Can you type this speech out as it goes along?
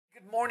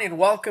Morning,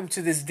 welcome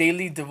to this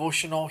daily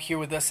devotional here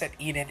with us at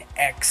Eden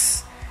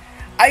X.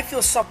 I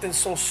feel something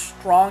so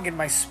strong in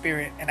my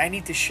spirit and I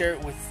need to share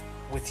it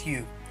with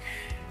you.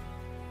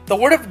 The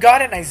word of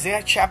God in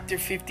Isaiah chapter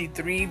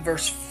 53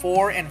 verse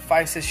 4 and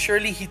 5 says,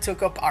 "Surely he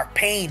took up our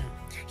pain,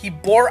 he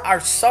bore our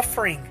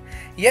suffering,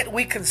 yet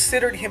we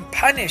considered him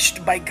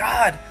punished by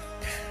God,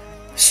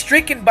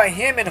 stricken by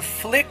him and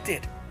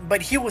afflicted,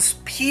 but he was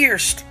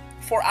pierced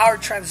for our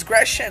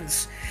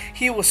transgressions,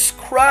 he was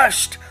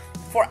crushed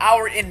for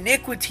our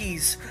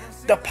iniquities.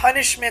 The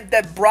punishment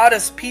that brought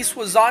us peace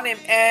was on him,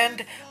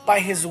 and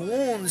by his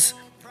wounds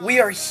we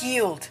are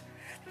healed."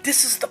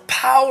 This is the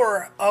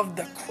power of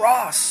the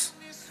cross.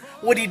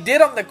 What he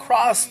did on the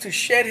cross to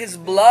shed his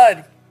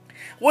blood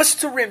was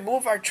to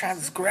remove our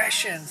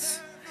transgressions.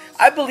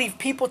 I believe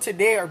people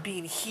today are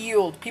being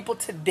healed. People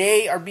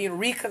today are being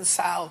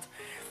reconciled.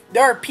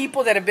 There are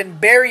people that have been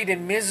buried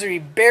in misery,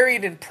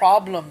 buried in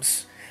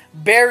problems,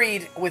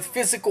 buried with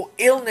physical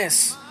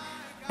illness.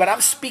 But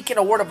I'm speaking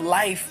a word of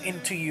life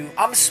into you.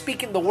 I'm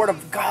speaking the word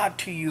of God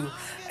to you.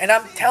 And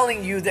I'm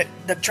telling you that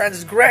the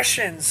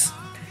transgressions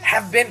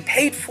have been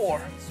paid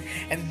for.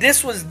 And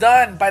this was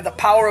done by the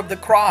power of the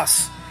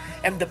cross.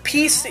 And the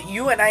peace that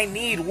you and I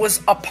need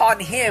was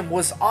upon him,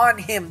 was on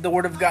him, the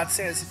word of God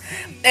says.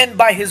 And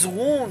by his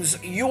wounds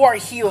you are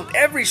healed.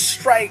 Every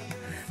stripe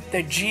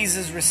that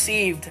Jesus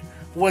received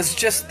was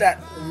just that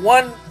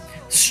one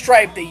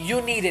stripe that you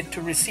needed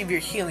to receive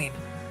your healing.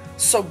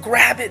 So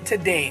grab it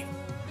today.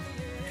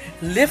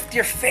 Lift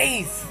your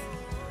faith.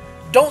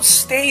 Don't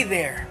stay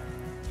there.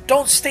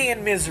 Don't stay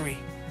in misery.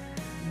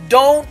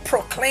 Don't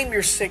proclaim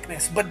your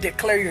sickness, but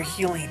declare your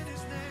healing.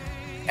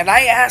 And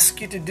I ask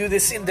you to do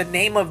this in the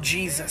name of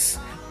Jesus.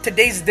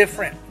 Today's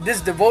different.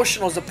 This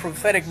devotional is a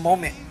prophetic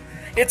moment.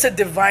 It's a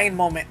divine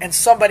moment, and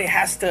somebody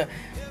has to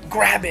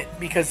grab it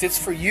because it's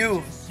for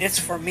you. It's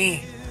for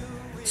me.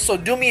 So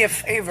do me a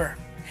favor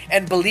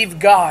and believe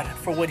God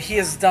for what he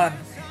has done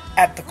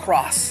at the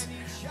cross.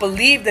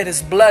 Believe that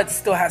his blood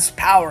still has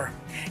power.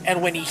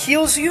 And when he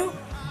heals you,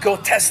 go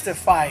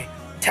testify.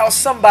 Tell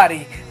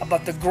somebody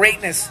about the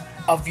greatness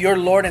of your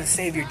Lord and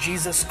Savior,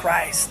 Jesus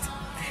Christ.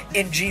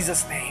 In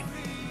Jesus' name.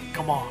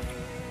 Come on.